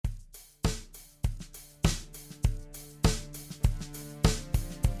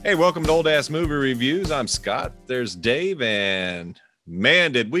Hey, welcome to Old Ass Movie Reviews. I'm Scott. There's Dave, and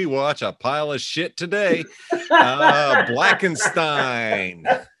man, did we watch a pile of shit today.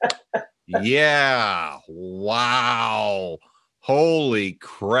 Blackenstein. Yeah. Wow. Holy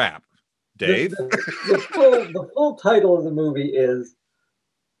crap. Dave? The full title of the movie is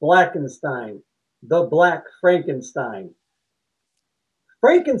Blackenstein, the Black Frankenstein.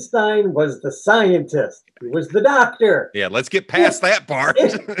 Frankenstein was the scientist. He was the doctor. Yeah, let's get past that part.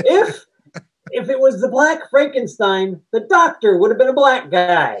 If it was the Black Frankenstein, the doctor would have been a black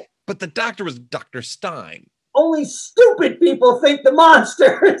guy. But the doctor was Dr. Stein. Only stupid people think the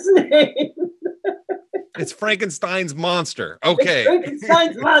monster is named. It's Frankenstein's monster. Okay. It's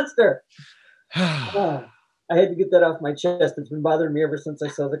Frankenstein's monster. I had to get that off my chest. It's been bothering me ever since I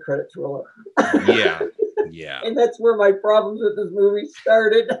saw the credits roll up. Yeah. And that's where my problems with this movie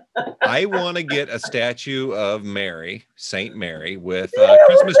started. I want to get a statue of Mary, Saint Mary, with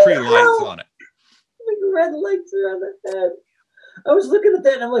Christmas tree lights on it. Like red lights around the head. I was looking at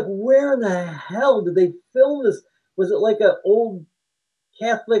that and I'm like, where in the hell did they film this? Was it like an old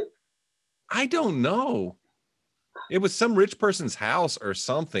Catholic? I don't know. It was some rich person's house or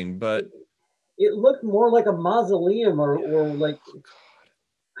something, but it looked more like a mausoleum or like,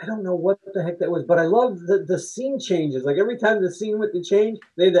 I don't know what the heck that was, but I love the scene changes. Like every time the scene went to change,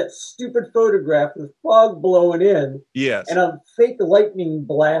 they had that stupid photograph with fog blowing in. Yes. And a fake lightning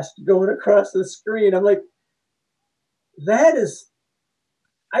blast going across the screen. I'm like, that is,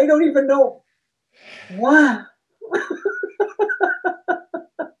 I don't even know. What?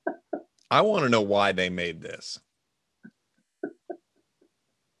 I want to know why they made this.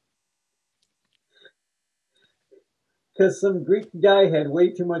 Because some Greek guy had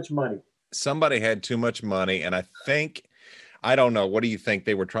way too much money. Somebody had too much money, and I don't know. What do you think?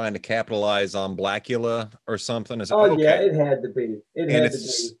 They were trying to capitalize on Blackula or something? Yeah, it had to be.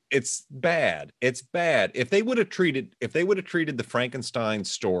 It's bad. It's bad. If they would have treated the Frankenstein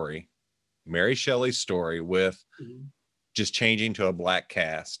story, Mary Shelley's story, with just changing to a black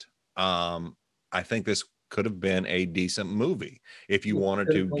cast, I think this could have been a decent movie if you wanted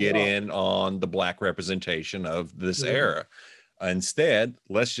to get in on the black representation of this era. Instead,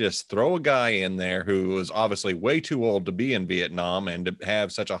 let's just throw a guy in there who was obviously way too old to be in Vietnam and to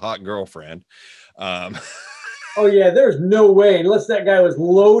have such a hot girlfriend. Oh yeah, there's no way, unless that guy was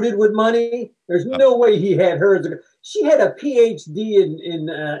loaded with money, there's no way he had her as she had a PhD in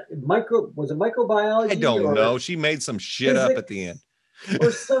microbiology? I don't know. She made some shit up at the end.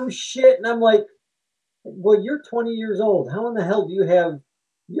 Or some shit, and I'm like, well, you're 20 years old. How in the hell do you have?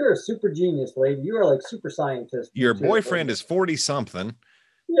 You're a super genius, lady. You are like super scientist. Your boyfriend is 40 something.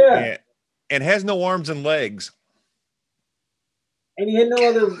 Yeah. And has no arms and legs. And he had no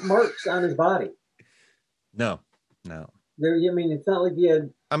other marks on his body. No. It's not like he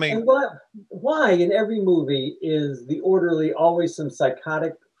had. And why in every movie is the orderly always some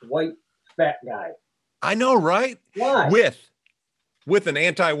psychotic white fat guy? I know, right? Why? With an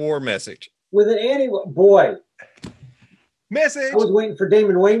anti-war message. With an boy. Message. I was waiting for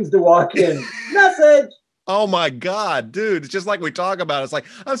Damon Wayans to walk in. Message. Oh my God, dude. It's just like we talk about. It's like,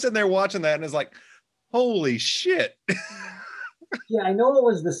 I'm sitting there watching that and it's like, holy shit. Yeah, I know it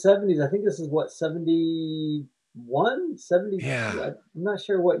was the 70s. I think this is what, 71, 70? Yeah. I'm not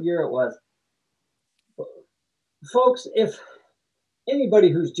sure what year it was. Folks, if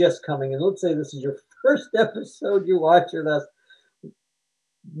anybody who's just coming, and let's say this is your first episode you watch with us,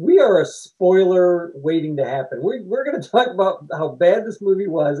 we are a spoiler waiting to happen. We're going to talk about how bad this movie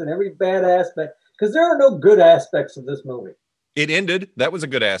was and every bad aspect, because there are no good aspects of this movie. It ended. That was a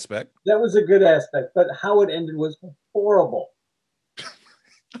good aspect. That was a good aspect, but how it ended was horrible.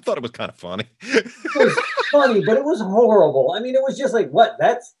 I thought it was kind of funny. It was funny, but it was horrible. I mean, it was just like, what?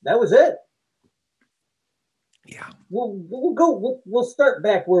 That was it. Yeah. We'll start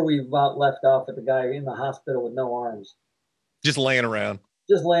back where we left off with the guy in the hospital with no arms. Just laying around.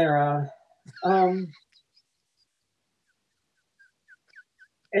 And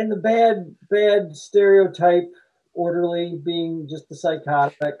the bad stereotype orderly being just the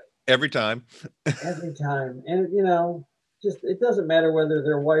psychotic. Every time. And, just, it doesn't matter whether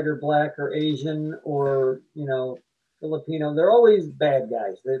they're white or black or Asian or, Filipino. They're always bad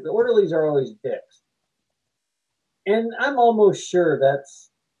guys. The orderlies are always dicks. And I'm almost sure that's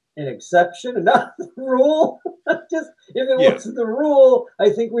an exception and not the rule. Just if it was the rule, I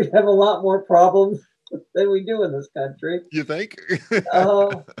think we'd have a lot more problems than we do in this country. You think?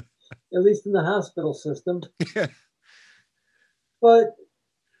 At least in the hospital system. Yeah. But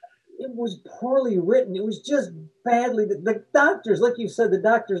it was poorly written. It was just badly. The doctors, like you said, the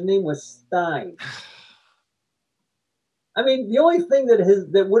doctor's name was Stein. I mean, the only thing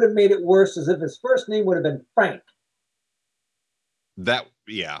that would have made it worse is if his first name would have been Frank. That,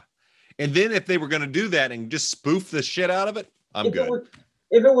 yeah. And then if they were going to do that and just spoof the shit out of it, I'm good.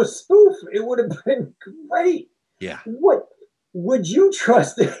 If it was spoof, it would have been great. Yeah. What would you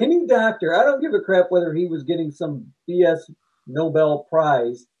trust any doctor? I don't give a crap whether he was getting some BS Nobel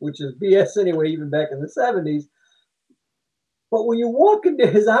Prize, which is BS anyway, even back in the 70s. But when you walk into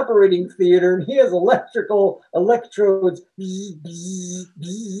his operating theater and he has electrical electrodes, bzz, bzz,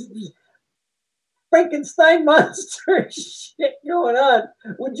 bzz, Frankenstein monster shit going on,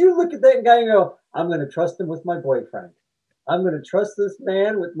 would you look at that guy and go, I'm going to trust him with my boyfriend? I'm going to trust this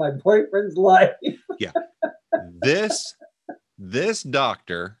man with my boyfriend's life. Yeah. This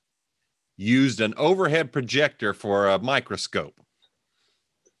doctor used an overhead projector for a microscope.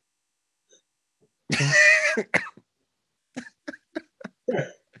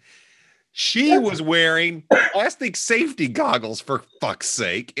 She was wearing plastic safety goggles, for fuck's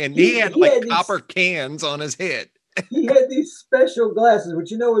sake, and he had copper cans on his head. He had these special glasses, which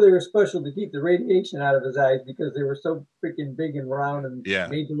they were special to keep the radiation out of his eyes because they were so freaking big and round and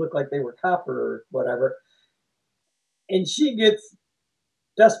made to look like they were copper or whatever. And she gets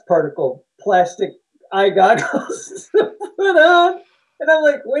dust particle plastic eye goggles to put on. And I'm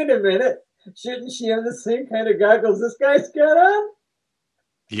like, wait a minute. Shouldn't she have the same kind of goggles this guy's got on?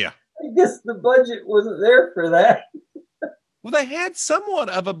 Yeah. I guess the budget wasn't there for that. Well, they had somewhat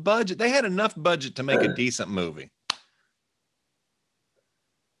of a budget. They had enough budget to make a decent movie.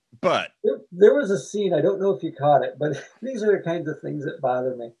 But there was a scene, I don't know if you caught it, but these are the kinds of things that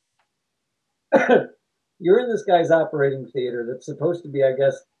bother me. You're in this guy's operating theater that's supposed to be, I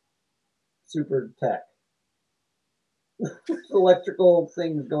guess, super tech. Electrical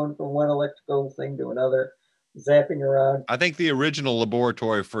things going from one electrical thing to another, zapping around. I think the original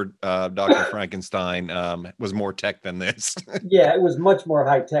laboratory for Dr. Frankenstein was more tech than this. Yeah, it was much more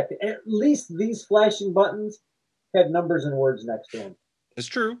high tech. At least these flashing buttons had numbers and words next to them. It's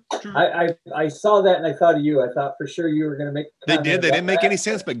true. I saw that and I thought of you. I thought for sure you were going to make. They did. They didn't make any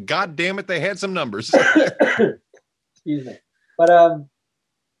sense, but God damn it, they had some numbers. Excuse me. But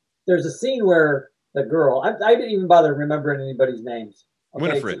there's a scene where the girl, I didn't even bother remembering anybody's names. Okay,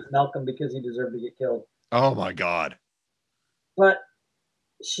 Winifred. Malcolm, because he deserved to get killed. Oh my God. But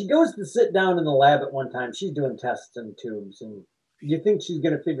she goes to sit down in the lab at one time. She's doing tests and tubes, and you think she's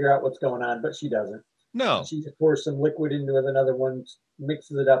going to figure out what's going on, but she doesn't. No. She pours some liquid into another one,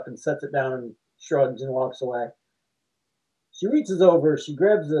 mixes it up, and sets it down and shrugs and walks away. She reaches over, she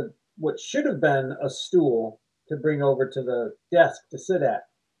grabs what should have been a stool to bring over to the desk to sit at.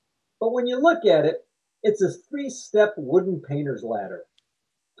 But when you look at it, it's a 3-step wooden painter's ladder.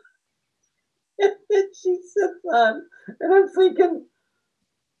 And she sits on, and I'm thinking,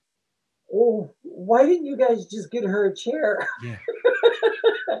 oh, why didn't you guys just get her a chair? Yeah.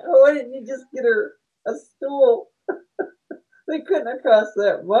 Why didn't you just get her a stool? They couldn't have cost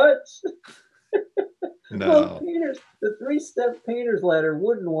that much. No. Painters, the 3-step painter's ladder,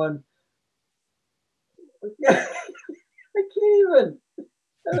 wooden one. I can't even.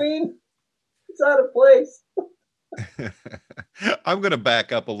 I mean, it's out of place. I'm going to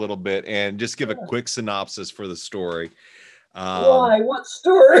back up a little bit and just give a quick synopsis for the story. Why? What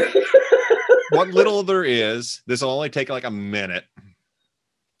story? What little there is. This will only take like a minute.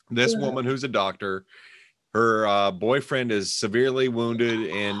 This woman who's a doctor, her boyfriend is severely wounded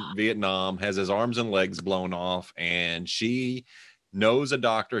in Vietnam, has his arms and legs blown off, and she knows a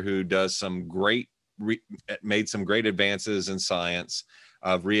doctor who does some made some great advances in science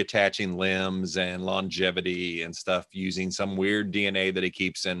of reattaching limbs and longevity and stuff using some weird DNA that he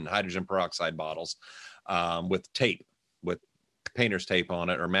keeps in hydrogen peroxide bottles with tape, with painter's tape on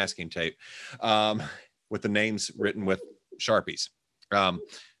it or masking tape, with the names written with Sharpies.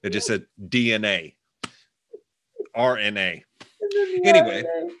 It just said DNA, RNA. Anyway,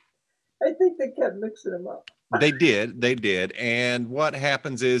 I think they kept mixing them up. They did. And what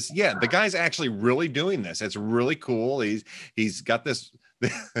happens is, the guy's actually really doing this. It's really cool. He's got this.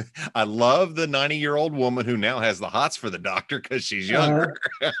 I love the 90-year-old woman who now has the hots for the doctor because she's younger.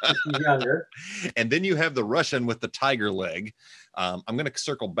 She's younger. And then you have the Russian with the tiger leg. I'm going to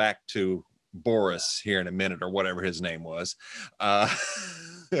circle back to Boris here in a minute, or whatever his name was.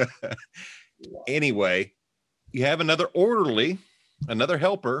 Anyway, you have another orderly, another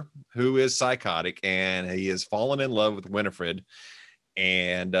helper who is psychotic, and he has fallen in love with Winifred,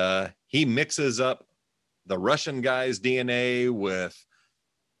 and he mixes up the Russian guy's DNA with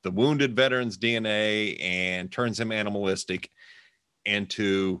the wounded veteran's DNA and turns him animalistic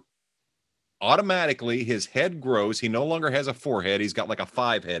into automatically his head grows. He no longer has a 4 head. He's got like a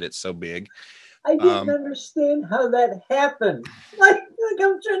 5 head. It's so big. I didn't understand how that happened. Like I'm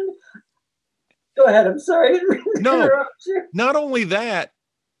trying to... Go ahead. I'm sorry. I didn't mean to interrupt you. Not only that,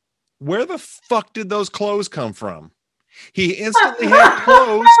 where the fuck did those clothes come from? He instantly had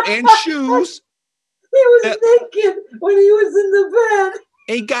clothes and shoes. He was naked when he was in the bed.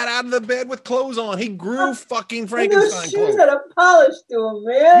 He got out of the bed with clothes on. He grew fucking Frankenstein and those clothes. shoes had a polish to them,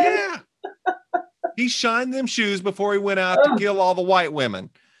 man. Yeah. He shined them shoes before he went out to kill all the white women.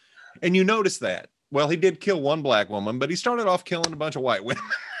 And you notice that. Well, he did kill one black woman, but he started off killing a bunch of white women.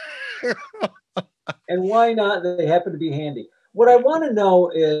 And why not? They happen to be handy. What I want to know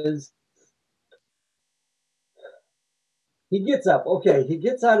is, he gets up. Okay, he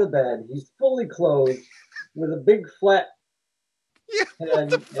gets out of bed. He's fully clothed with a big flat head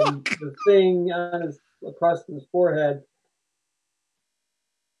and the thing on his across his forehead.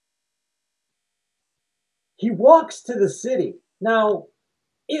 He walks to the city. Now,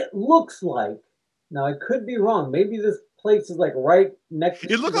 it looks like, now I could be wrong. Maybe this place is like right next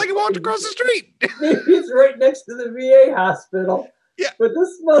to... It looked like he walked across the street. Maybe it's right next to the VA hospital. Yeah. But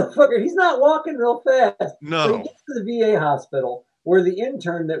this motherfucker, he's not walking real fast. No. So he gets to the VA hospital where the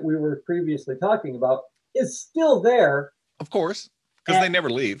intern that we were previously talking about is still there. Of course, because they never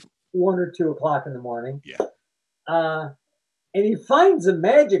leave. 1 or 2 o'clock in the morning. Yeah. And he finds him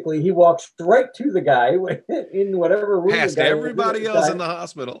magically. He walks right to the guy in whatever room. Past everybody else in the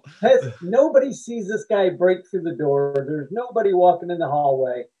hospital. Nobody sees this guy break through the door. There's nobody walking in the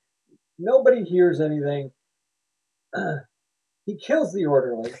hallway. Nobody hears anything. He kills the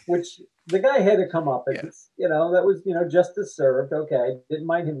orderly, which the guy had to come up. It's, that was, justice served. Okay. Didn't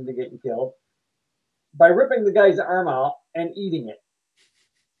mind him to getting killed by ripping the guy's arm out and eating it.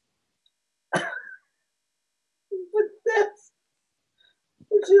 But that's,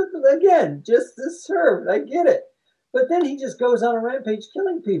 again, justice served. I get it. But then he just goes on a rampage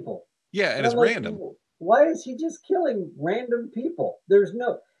killing people. Yeah, and it's random. Why is he just killing random people?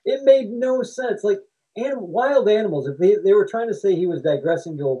 It made no sense. Like, wild animals, if they were trying to say he was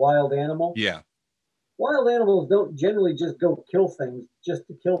digressing to a wild animal. Yeah. Wild animals don't generally just go kill things just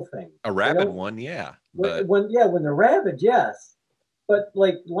to kill things. A rabid one, yeah. When they're rabid, yes. But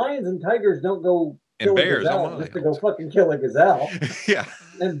like lions and tigers don't go kill a gazelle just to go fucking kill a gazelle. Yeah.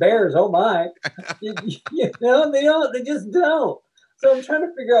 And bears, oh my. They don't, they just don't. So I'm trying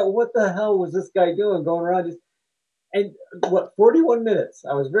to figure out what the hell was this guy doing going around just... And 41 minutes.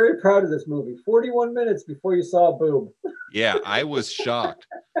 I was very proud of this movie. 41 minutes before you saw a boob. Yeah, I was shocked.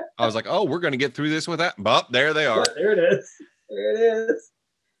 I was like, oh, we're going to get through this with that. But there they are. Yeah, there it is. There it is.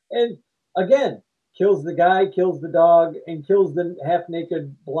 And again, kills the guy, kills the dog, and kills the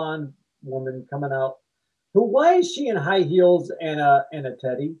half-naked blonde woman coming out. Why is she in high heels and a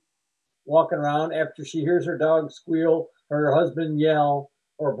teddy walking around after she hears her dog squeal, her husband yell,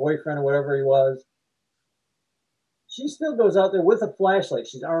 or boyfriend or whatever he was? She still goes out there with a flashlight.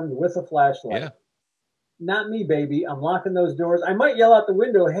 She's armed with a flashlight. Yeah. Not me, baby. I'm locking those doors. I might yell out the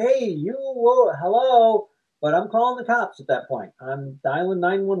window, hey, hello, but I'm calling the cops at that point. I'm dialing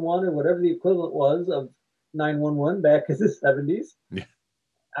 911 or whatever the equivalent was of 911 back in the 70s. Yeah.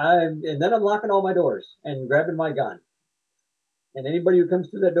 And then I'm locking all my doors and grabbing my gun. And anybody who comes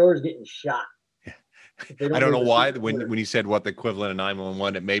through that door is getting shot. I don't know why when you said what the equivalent of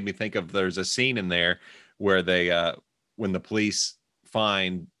 911, it made me think of there's a scene in there where they when the police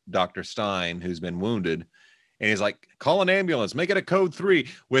find Dr. Stein, who's been wounded, and he's like, call an ambulance, make it a code 3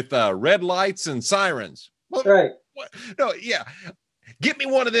 with red lights and sirens. Well, right. What? No, yeah. Get me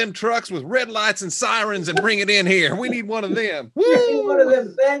one of them trucks with red lights and sirens and bring it in here. We need one of them. Give me one of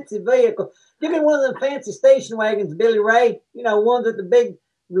them fancy vehicles. Give me one of them fancy station wagons, Billy Ray. Ones with the big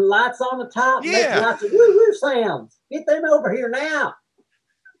lights on the top. Yeah. Make lots of woo-woo sounds. Get them over here now.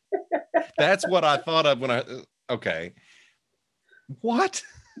 That's what I thought of when okay. What?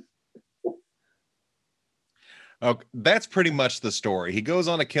 Okay, that's pretty much the story. He goes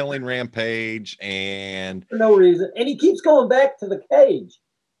on a killing rampage and for no reason. And he keeps going back to the cage.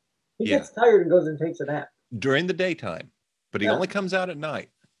 He gets tired and goes and takes a nap. During the daytime. But he only comes out at night.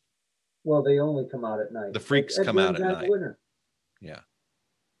 Well, they only come out at night. The freaks come out at night. Winter. Yeah.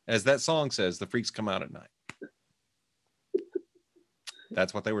 As that song says, the freaks come out at night.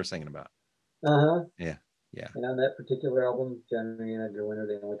 That's what they were singing about. Uh-huh. Yeah. Yeah. And on that particular album, Johnny and Edgar Winter,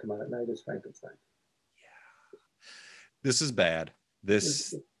 they only come out at night as Frankenstein. Yeah. This is bad.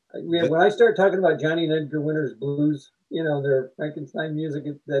 When I start talking about Johnny and Edgar Winter's blues, their Frankenstein music,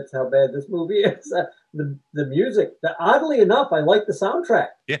 that's how bad this movie is. The music, oddly enough, I like the soundtrack.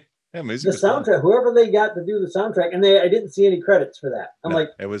 Yeah. Yeah, the soundtrack, fun. Whoever they got to do the soundtrack, and I didn't see any credits for that.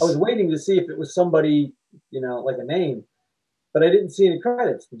 I was waiting to see if it was somebody, like a name. but I didn't see any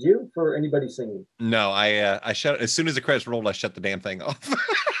credits. Did you? For anybody singing? No, I shut as soon as the credits rolled. I shut the damn thing off.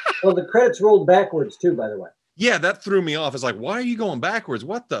 Well, the credits rolled backwards too, by the way. Yeah, that threw me off. It's like, why are you going backwards?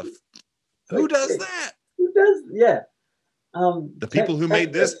 What the? Who does that? Who does? Yeah. The people who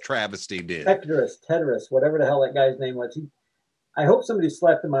made this travesty did. Tedros, whatever the hell that guy's name was. I hope somebody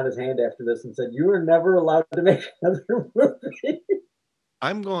slapped him on his hand after this and said, "You are never allowed to make another movie."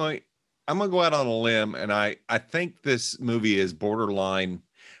 I'm going to go out on a limb, and I think this movie is borderline.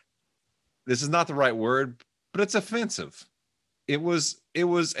 This is not the right word, but it's offensive. It was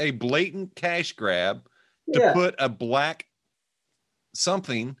a blatant cash grab to put a black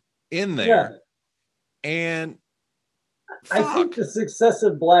something in there, and I think the success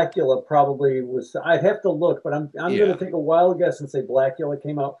of Blackula probably was. I'd have to look, but I'm going to take a wild guess and say Blackula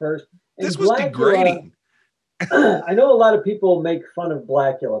came out first. And this was degrading. I know a lot of people make fun of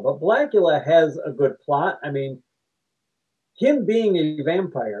Blackula, but Blackula has a good plot. I mean, him being a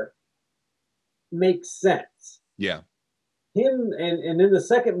vampire makes sense. Yeah. Him and in the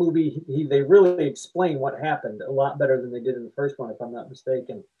second movie, they really explain what happened a lot better than they did in the first one, if I'm not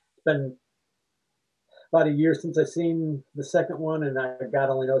mistaken. It's been about a year since I've seen the second one, and God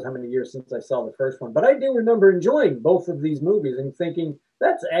only knows how many years since I saw the first one. But I do remember enjoying both of these movies and thinking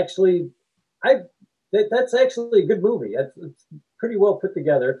that's actually a good movie. It's pretty well put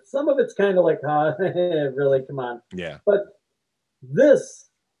together. Some of it's kind of like, really, come on. Yeah. But this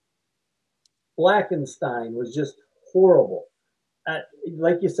Blackenstein was just horrible.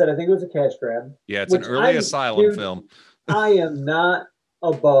 Like you said, I think it was a cash grab. Yeah, it's an early asylum film. I am not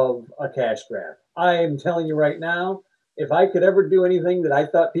above a cash grab. I am telling you right now, if I could ever do anything that I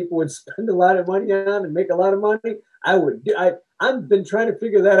thought people would spend a lot of money on and make a lot of money, I would. I've been trying to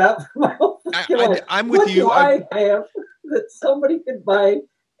figure that out for my whole life. I'm with you. What do I have that somebody could buy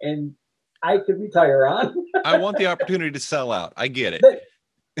and I could retire on? I want the opportunity to sell out. I get it.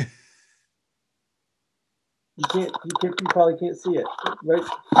 You probably can't see it. Right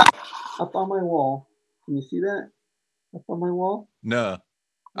up on my wall. Can you see that? Up on my wall? No.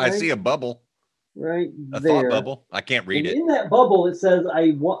 Right? I see a bubble. Right a there. Thought bubble. I can't read it. In that bubble, it says,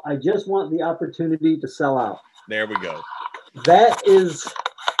 I just want the opportunity to sell out. There we go. That is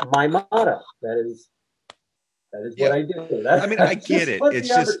my motto. That is what I do. I get it. It's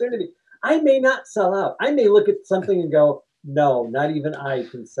just opportunity. I may not sell out. I may look at something and go, no, not even I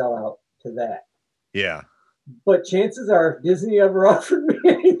can sell out to that. Yeah. But chances are, if Disney ever offered me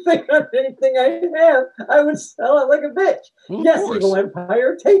anything on anything I have, I would sell it like a bitch. Well, yes, Evil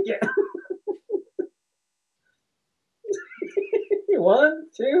Empire, take it. 1,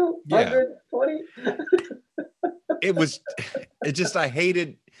 2, 120. I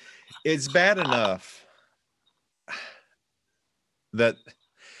hated, it's bad enough that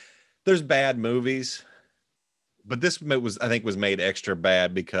there's bad movies, but this I think was made extra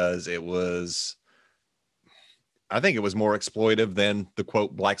bad because I think it was more exploitive than the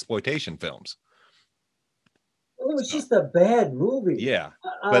quote blaxploitation films. Well, it was just a bad movie. Yeah,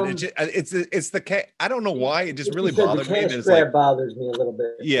 but it's the I don't know why it just really bothered me. The cash grab bothers me a little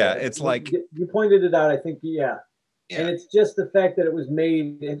bit. Yeah, it's like you pointed it out. I think and it's just the fact that it was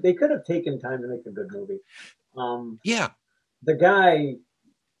made. They could have taken time to make a good movie. The guy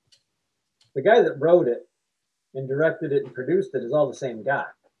that wrote it and directed it and produced it is all the same guy.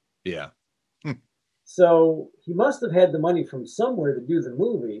 Yeah. So he must have had the money from somewhere to do the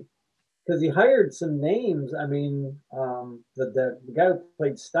movie, because he hired some names. I mean, the guy who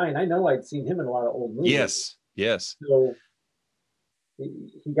played Stein, I know I'd seen him in a lot of old movies. Yes. So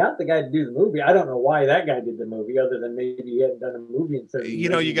he got the guy to do the movie. I don't know why that guy did the movie, other than maybe he hadn't done a movie in 30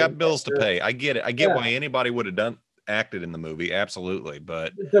 years. You got bills to pay. I get it. I get why anybody would have acted in the movie. Absolutely.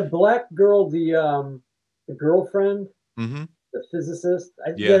 But the black girl, the girlfriend, the physicist.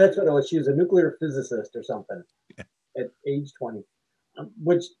 That's what it was. She was a nuclear physicist or something at age 20,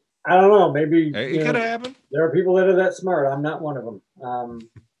 which I don't know. Maybe it could happen. There are people that are that smart. I'm not one of them.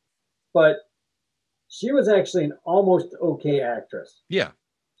 But she was actually an almost okay actress. Yeah,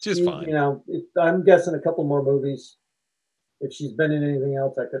 just fine. I'm guessing a couple more movies. If she's been in anything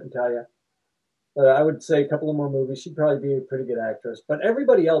else, I couldn't tell you. But I would say a couple of more movies. She'd probably be a pretty good actress. But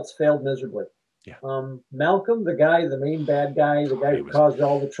everybody else failed miserably. Yeah. Malcolm, the main bad guy, the guy who caused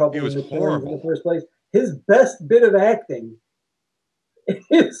all the trouble in the first place, his best bit of acting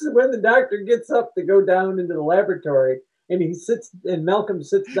is when the doctor gets up to go down into the laboratory and Malcolm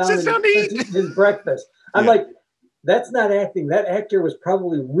sits down and eat his breakfast. I'm like, that's not acting. That actor was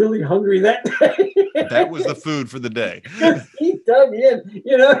probably really hungry that day. That was the food for the day. He dug in,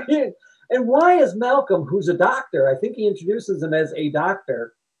 And why is Malcolm, who's a doctor, I think he introduces him as a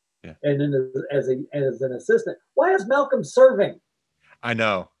doctor, Yeah. And then as an assistant, why is Malcolm serving? I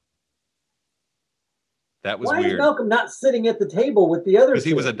know. That was Why is weird. Malcolm not sitting at the table with the other two? Because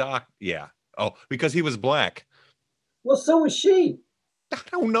he was a doc. Yeah. Oh, because he was black. Well, so was she. I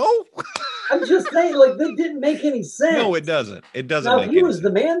don't know. I'm just saying, like, that didn't make any sense. No, it doesn't. It doesn't Now, make if he any was sense.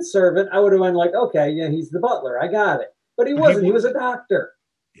 the manservant, I would have been like, okay, yeah, he's the butler. I got it. But he wasn't. He was a doctor.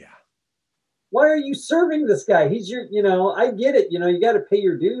 Yeah. Why are you serving this guy? He's your, I get it. You got to pay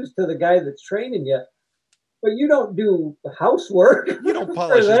your dues to the guy that's training you. But you don't do housework. You don't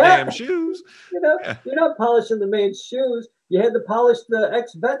polish his damn shoes. Yeah. You're not polishing the man's shoes. You had to polish the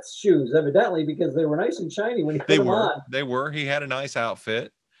ex-vet's shoes, evidently, because they were nice and shiny when he put them on. They were. He had a nice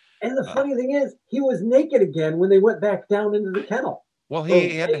outfit. And the funny thing is, he was naked again when they went back down into the kennel. Well,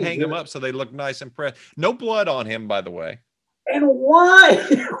 he had to hang him up so they looked nice and fresh. No blood on him, by the way. And why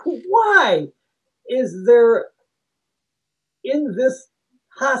is there in this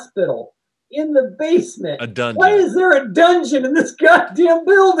hospital, in the basement, a dungeon? Why is there a dungeon in this goddamn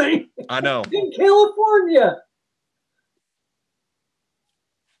building? I know. In California.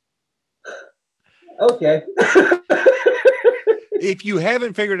 Okay. If you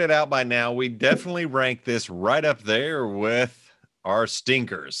haven't figured it out by now, we definitely rank this right up there with our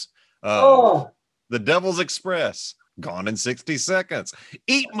stinkers. The Devil's Express, Gone in 60 Seconds,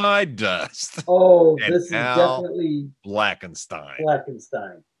 Eat My Dust. Oh, this is definitely Blackenstein.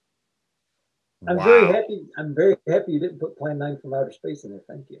 I'm very happy. I'm very happy you didn't put Plan 9 from Outer Space in there.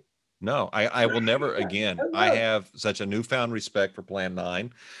 Thank you. No, I will never again. I have such a newfound respect for Plan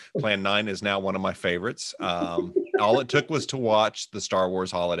 9. Plan 9 is now one of my favorites. All it took was to watch the Star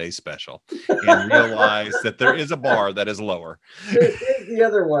Wars Holiday Special and realize that there is a bar that is lower. Here's the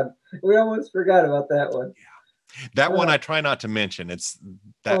other one. We almost forgot about that one. Yeah. That one I try not to mention. It's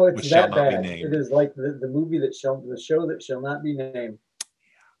that which shall that not bad. be named. It is like the movie the show that shall not be named.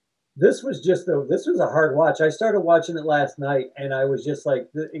 This was a hard watch. I started watching it last night, and I was just like,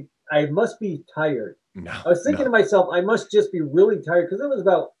 I must be tired. No, I was thinking to myself, I must just be really tired, because it was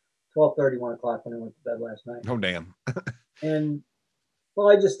about 12:30, 1 o'clock when I went to bed last night. Oh, damn. And, well,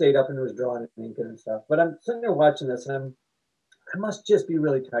 I just stayed up and was drawing and inking and stuff. But I'm sitting there watching this, and I must just be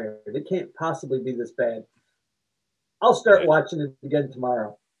really tired. It can't possibly be this bad. I'll start watching it again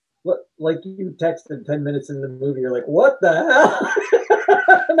tomorrow. Like you texted 10 minutes into the movie, you're like, what the hell?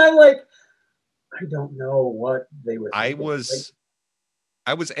 And I'm like, I don't know what they were thinking.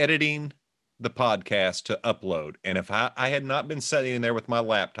 I was editing the podcast to upload, and if I had not been sitting in there with my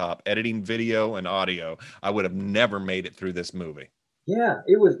laptop editing video and audio, I would have never made it through this movie. Yeah,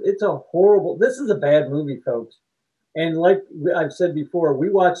 it's a horrible, this is a bad movie, folks. And like I've said before, we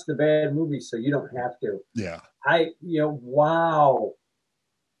watch the bad movies so you don't have to. Yeah. Wow.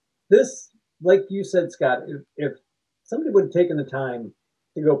 This, like you said, Scott, if somebody would have taken the time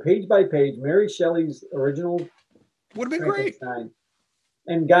to go page by page, Mary Shelley's original would have been great,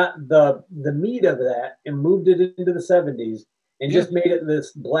 and got the meat of that and moved it into the 70s and just made it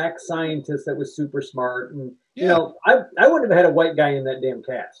this black scientist that was super smart. And I wouldn't have had a white guy in that damn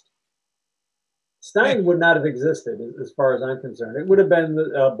cast. Stein would not have existed, as far as I'm concerned. It would have been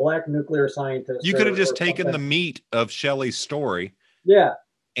a black nuclear scientist. You could have just taken the meat of Shelley's story. Yeah.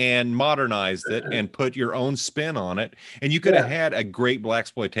 And modernized it and put your own spin on it. And you could have had a great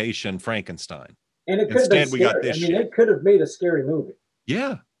blaxploitation Frankenstein. And it could have been scary. We got this shit. It could have made a scary movie.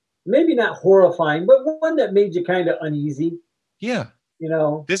 Yeah. Maybe not horrifying, but one that made you kind of uneasy. Yeah.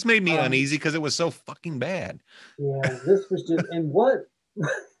 This made me uneasy because it was so fucking bad. Yeah, this was just, and what?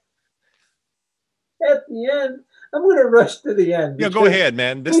 At the end, I'm going to rush to the end. Yeah, go ahead,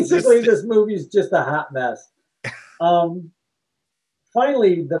 man. This movie is just a hot mess.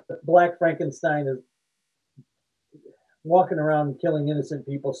 Finally, the Black Frankenstein is walking around killing innocent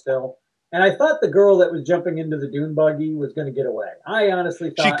people still. And I thought the girl that was jumping into the dune buggy was going to get away. I honestly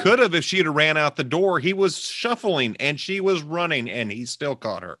thought she could have if she had ran out the door. He was shuffling and she was running and he still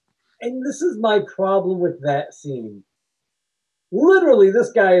caught her. And this is my problem with that scene. Literally,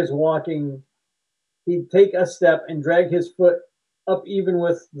 this guy is walking. He'd take a step and drag his foot up even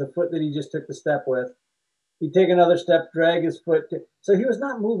with the foot that he just took the step with. He'd take another step, drag his foot. So he was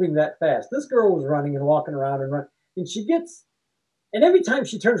not moving that fast. This girl was running and walking around and running. And she gets, and every time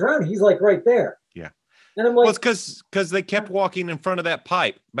she turns around, he's like right there. Yeah. And I'm like, well, it's because they kept walking in front of that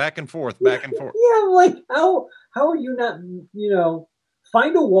pipe, back and forth, back and forth. Yeah, I'm like, how are you not,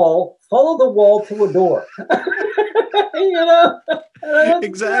 find a wall, follow the wall to a door.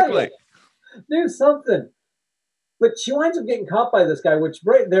 Exactly. Do something. But she winds up getting caught by this guy, which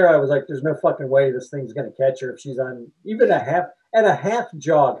right there I was like, there's no fucking way this thing's going to catch her if she's on even a half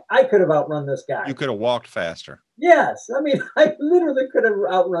jog. I could have outrun this guy. You could have walked faster. Yes. I mean, I literally could have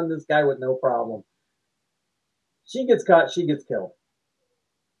outrun this guy with no problem. She gets caught. She gets killed.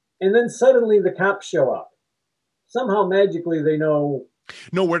 And then suddenly the cops show up. Somehow magically they know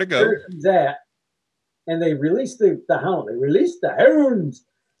where to go. Where she's at. And they release the hound. They release the hounds.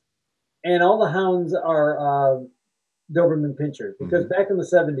 And all the hounds are Doberman Pinschers. Because back in the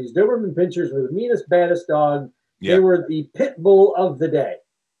 70s, Doberman Pinschers were the meanest, baddest dog. Yep. They were the pit bull of the day.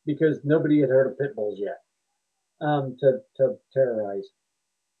 Because nobody had heard of pit bulls yet. To terrorize.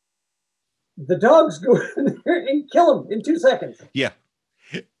 The dogs go in there and kill him in 2 seconds. Yeah.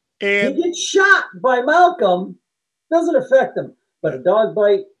 And he gets shot by Malcolm. Doesn't affect him. But a dog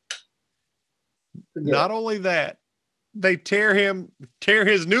bite. Not only that, they tear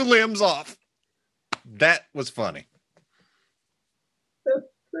his new limbs off. That was funny. That's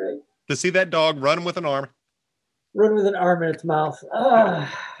great. To see that dog run with an arm. Run with an arm in its mouth.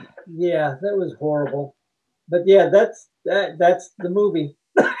 Yeah, that was horrible. But yeah, that's the movie.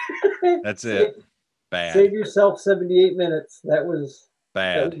 That's it. Bad. Save yourself 78 minutes. That was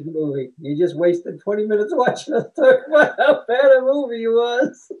bad. That was the movie. You just wasted 20 minutes watching us talk about how bad a movie it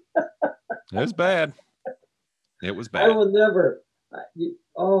was. It was bad. It was bad. I will never.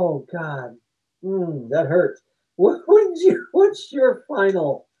 Oh God, that hurts. What's your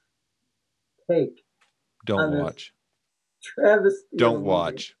final take? Don't watch. Travis. Don't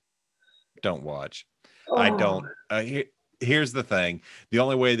watch. Don't watch. Oh. I don't. Here's the thing. The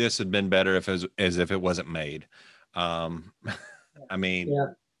only way this had been better is if it wasn't made. I mean,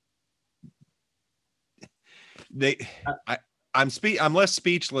 yeah. I'm less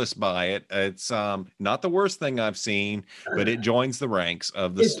speechless by it. It's not the worst thing I've seen, but it joins the ranks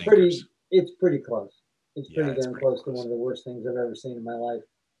of the stinkers. It's pretty close. It's pretty damn close to one of the worst things I've ever seen in my life.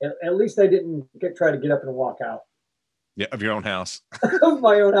 At least I didn't try to get up and walk out. Yeah, of your own house. Of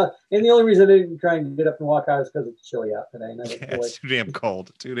my own house. And the only reason I didn't try and get up and walk out is because it's chilly out today. It's too damn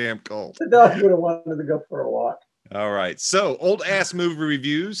cold. Too damn cold. The dog would have wanted to go for a walk. All right. So, old ass movie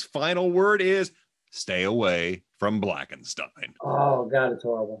reviews. Final word is stay away from Blackenstein. Oh God, it's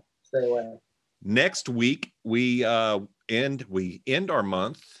horrible. Stay away. Next week we end our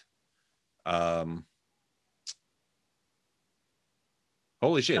month.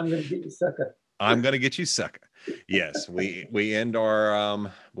 Holy shit! I'm gonna get you, sucker. I'm gonna get you, sucker. Yes, we end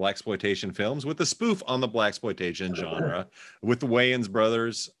our blaxploitation films with a spoof on the blaxploitation genre with the Wayans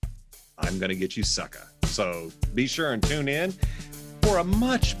brothers. I'm gonna get you, sucker. So be sure and tune in for a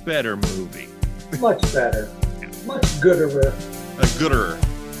much better movie. Much better. Much gooder. A gooder.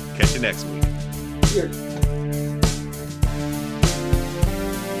 Catch you next week. Cheers.